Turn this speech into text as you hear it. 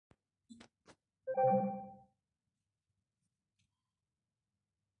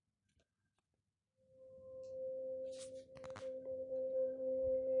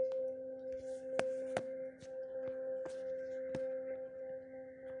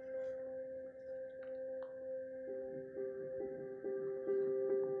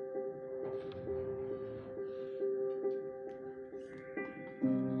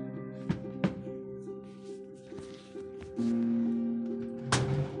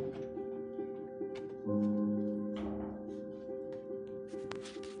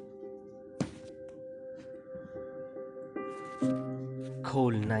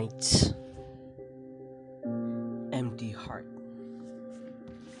Cold nights, empty heart,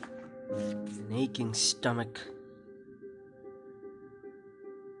 an aching stomach.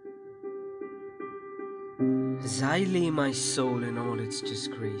 As I lay my soul in all its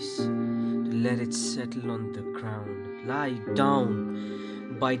disgrace, to let it settle on the ground, lie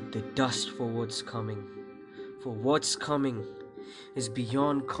down, bite the dust for what's coming. For what's coming is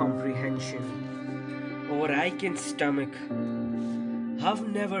beyond comprehension, or what I can stomach. I've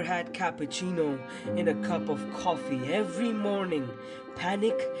never had cappuccino in a cup of coffee every morning.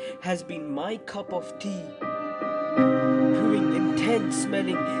 Panic has been my cup of tea. Brewing intense,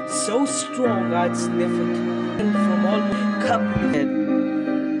 smelling so strong I'd sniff it. And from almost cup head.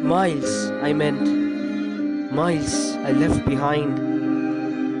 Miles, I meant. Miles I left behind.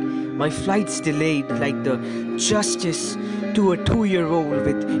 My flight's delayed like the justice to a 2-year-old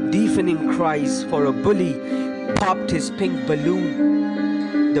with deafening cries for a bully popped his pink balloon.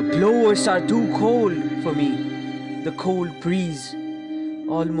 The blowers are too cold for me. The cold breeze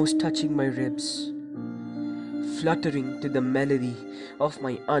almost touching my ribs, fluttering to the melody of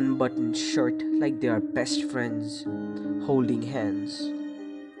my unbuttoned shirt like they are best friends, holding hands.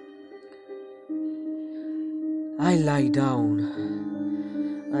 I lie down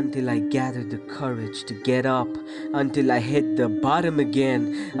until I gather the courage to get up, until I hit the bottom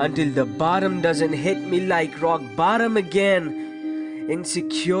again, until the bottom doesn't hit me like rock bottom again.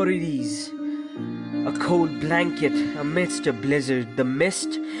 Insecurities, a cold blanket amidst a blizzard. The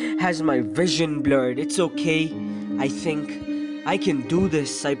mist has my vision blurred. It's okay, I think. I can do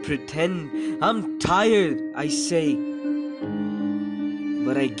this, I pretend. I'm tired, I say.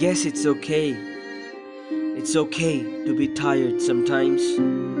 But I guess it's okay. It's okay to be tired sometimes.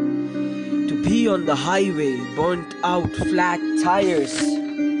 To be on the highway, burnt out, flat tires.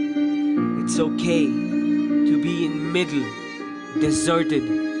 It's okay to be in middle, deserted.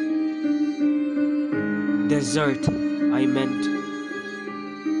 Desert, I meant.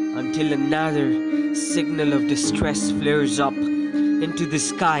 Until another signal of distress flares up into the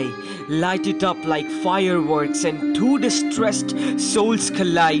sky, light it up like fireworks, and two distressed souls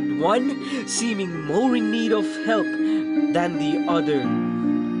collide, one seeming more in need of help than the other.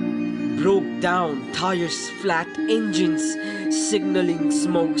 Broke down, tires flat, engines signaling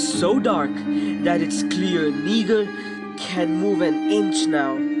smoke so dark that it's clear neither can move an inch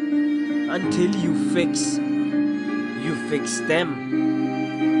now. Until you fix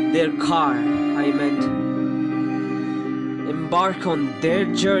them, their car, I meant. Embark on their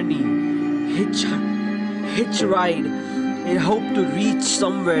journey, hitch ride, in hope to reach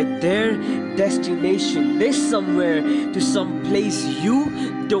somewhere, their destination. This somewhere to some place you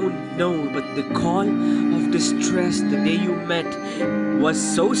don't know, but the call of distress the day you met was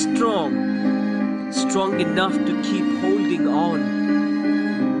so strong enough to keep holding on.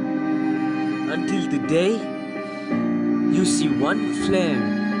 Until the day you see one flare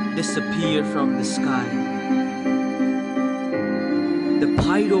disappear from the sky. The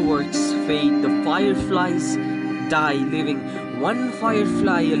fireworks fade, the fireflies die, leaving one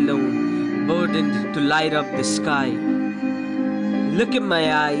firefly alone, burdened to light up the sky. Look at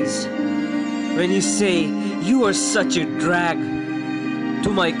my eyes when you say you are such a drag to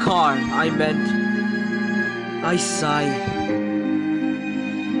my car, I meant. I sigh.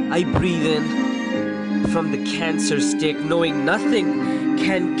 I breathe in from the cancer stick, knowing nothing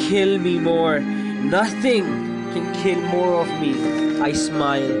can kill me more. Nothing can kill more of me. I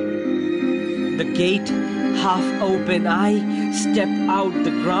smile. The gate half open, I step out.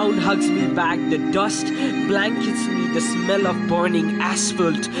 The ground hugs me back. The dust blankets me. The smell of burning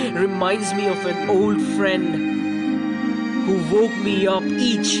asphalt reminds me of an old friend who woke me up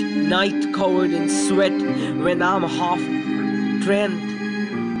each night covered in sweat when I'm half drenched.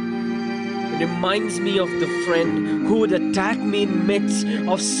 It reminds me of the friend who would attack me in midst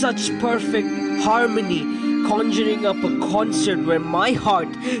of such perfect harmony, conjuring up a concert where my heart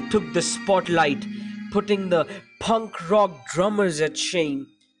took the spotlight, putting the punk rock drummers at shame.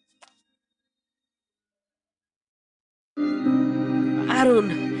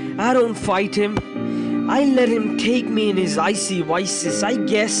 I don't fight him. I let him take me in his icy vices. I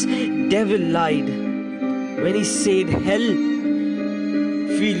guess devil lied when he said hell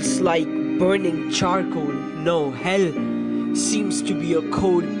feels like burning charcoal. No, hell seems to be a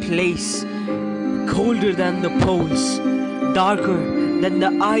cold place, colder than the poles, darker than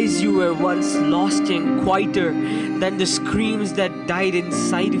the eyes you were once lost in, quieter than the screams that died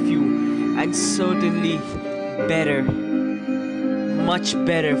inside of you, and certainly better, much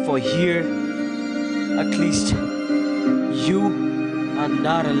better, for here at least you are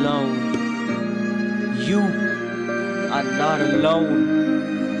not alone. You are not alone.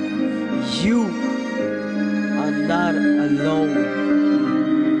 You are not alone.